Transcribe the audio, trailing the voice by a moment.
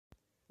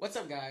What's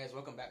up, guys?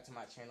 Welcome back to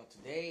my channel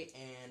today,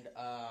 and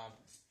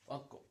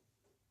welcome.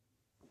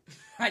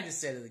 I just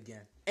said it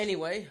again.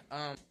 Anyway,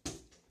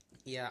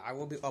 yeah, I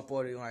will be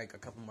uploading like a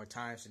couple more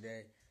times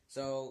today.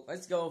 So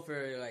let's go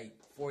for like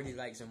 40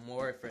 likes or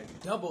more for a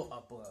double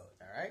upload.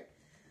 All right.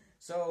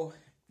 So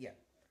yeah,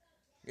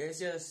 I'm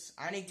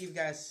gonna give you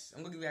guys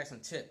some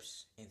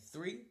tips in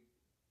 3,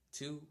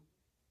 2,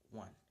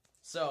 1.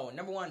 So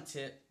number one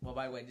tip. Well,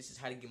 by the way, this is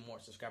how to get more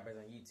subscribers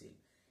on YouTube.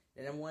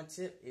 The number one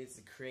tip is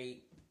to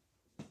create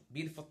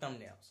beautiful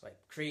thumbnails. Like,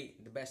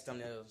 create the best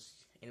thumbnails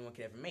anyone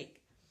could ever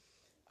make.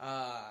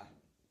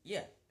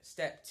 Yeah.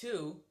 Step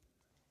two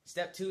is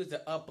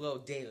to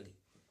upload daily.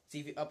 See,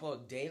 if you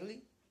upload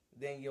daily,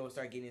 then you'll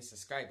start getting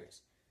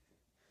subscribers.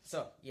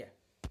 So, yeah.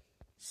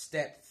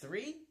 Step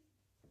 3.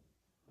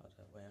 Hold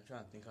up, wait, I'm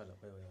trying to think. Hold up,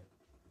 wait.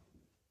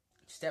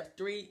 Step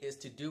 3 is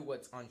to do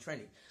what's on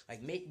trending.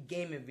 Like, make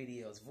gaming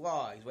videos,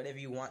 vlogs, whatever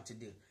you want to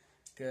do.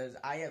 Because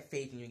I have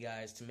faith in you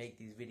guys to make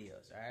these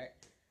videos, alright?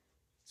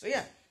 So,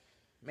 yeah.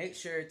 Make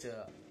sure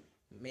to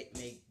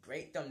make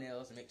great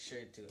thumbnails, and make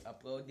sure to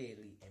upload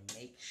daily, and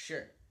make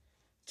sure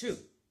to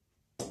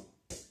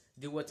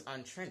do what's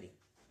on trending.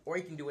 Or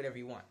you can do whatever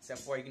you want. Step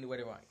 4, you can do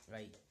whatever you want.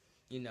 Like,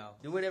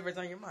 do whatever's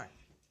on your mind.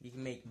 You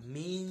can make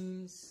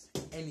memes,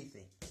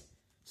 anything.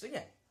 So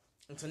yeah,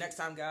 until next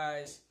time,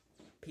 guys,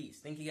 peace.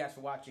 Thank you guys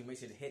for watching. Make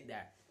sure to hit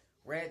that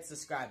red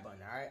subscribe button,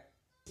 alright?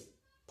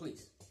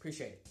 Please.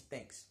 Appreciate it.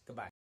 Thanks.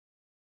 Goodbye.